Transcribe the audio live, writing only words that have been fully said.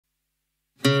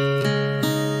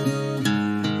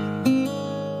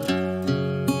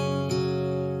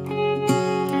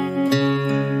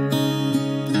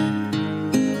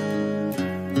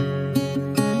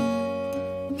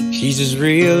as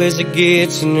real as it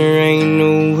gets, and there ain't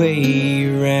no way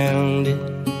around it.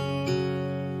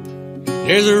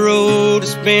 There's a road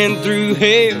that's been through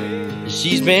hell, and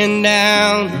she's been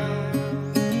down.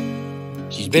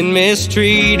 She's been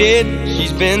mistreated,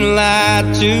 she's been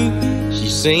lied to,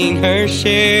 she's seen her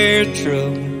share of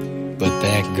trouble. But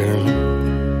that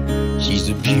girl, she's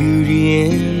the beauty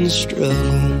in the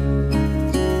struggle.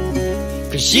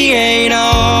 'Cause she ain't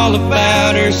all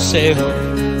about herself,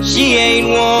 she ain't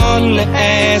one to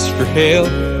ask for help.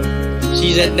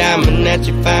 She's that diamond that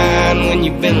you find when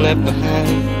you've been left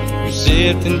behind. You're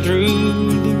sifting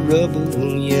through the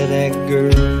rubble, yeah, that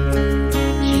girl,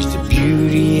 she's the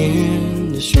beauty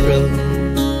in the struggle.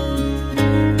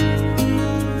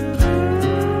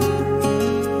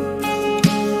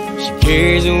 She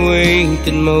carries a weight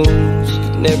that most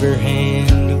could never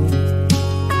handle,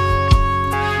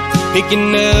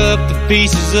 picking up the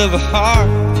pieces of a heart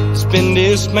that's been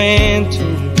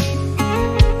dismantled.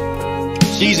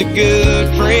 She's a good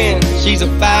friend, she's a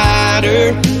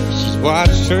fighter, she's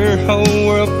watched her whole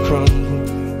world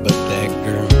crumble. But that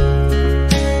girl,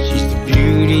 she's the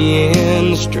beauty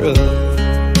in the struggle.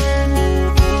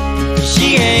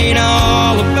 She ain't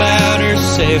all about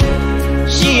herself,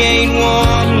 she ain't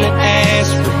one to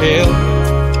ask for help.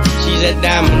 She's that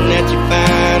diamond that you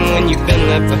find when you've been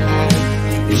left behind.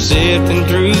 You're sifting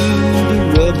through the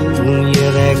rubble,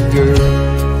 yeah, that girl,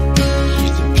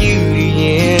 she's the beauty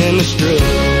in the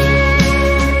struggle.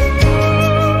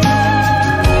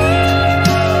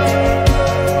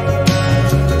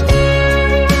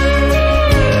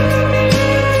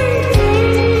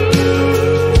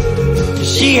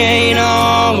 She ain't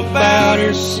all about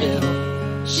herself,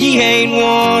 she ain't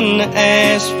one to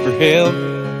ask for help.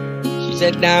 She's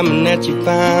that diamond that you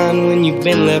find when you've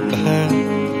been left behind.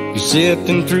 You're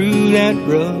sifting through that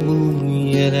rubble,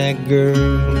 yeah, that girl,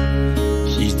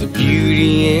 she's the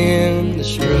beauty in the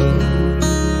struggle.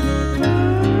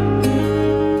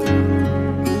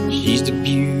 She's the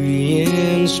beauty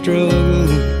in the struggle.